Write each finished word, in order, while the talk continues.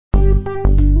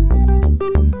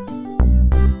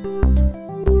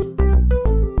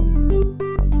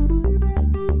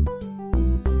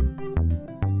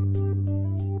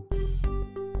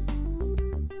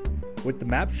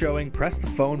map showing, press the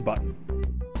phone button.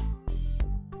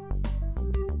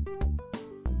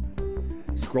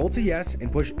 Scroll to yes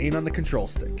and push in on the control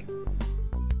stick.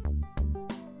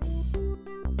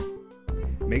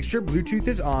 Make sure Bluetooth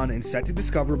is on and set to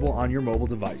discoverable on your mobile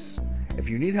device. If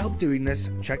you need help doing this,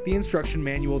 check the instruction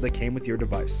manual that came with your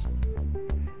device.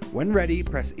 When ready,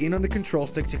 press in on the control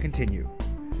stick to continue.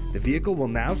 The vehicle will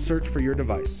now search for your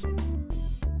device.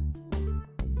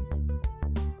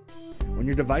 When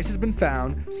your device has been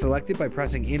found, select it by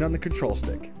pressing in on the control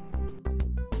stick.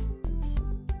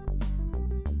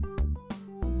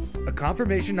 A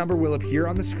confirmation number will appear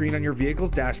on the screen on your vehicle's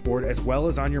dashboard as well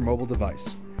as on your mobile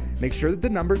device. Make sure that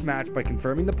the numbers match by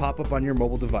confirming the pop-up on your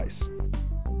mobile device.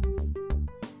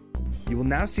 You will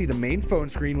now see the main phone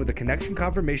screen with a connection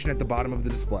confirmation at the bottom of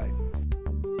the display.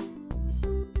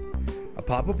 A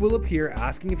pop-up will appear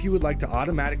asking if you would like to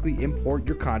automatically import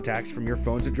your contacts from your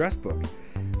phone's address book.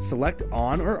 Select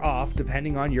on or off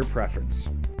depending on your preference.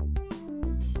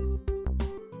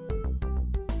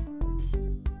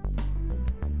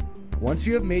 Once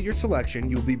you have made your selection,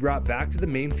 you will be brought back to the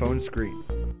main phone screen.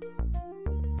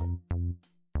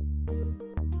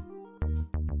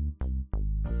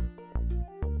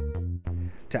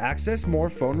 To access more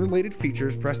phone-related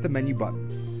features, press the menu button.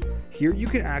 Here you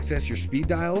can access your speed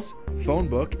dials, phone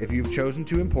book if you've chosen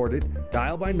to import it,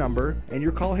 dial by number, and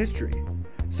your call history.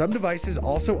 Some devices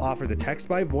also offer the text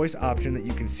by voice option that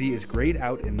you can see is grayed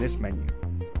out in this menu.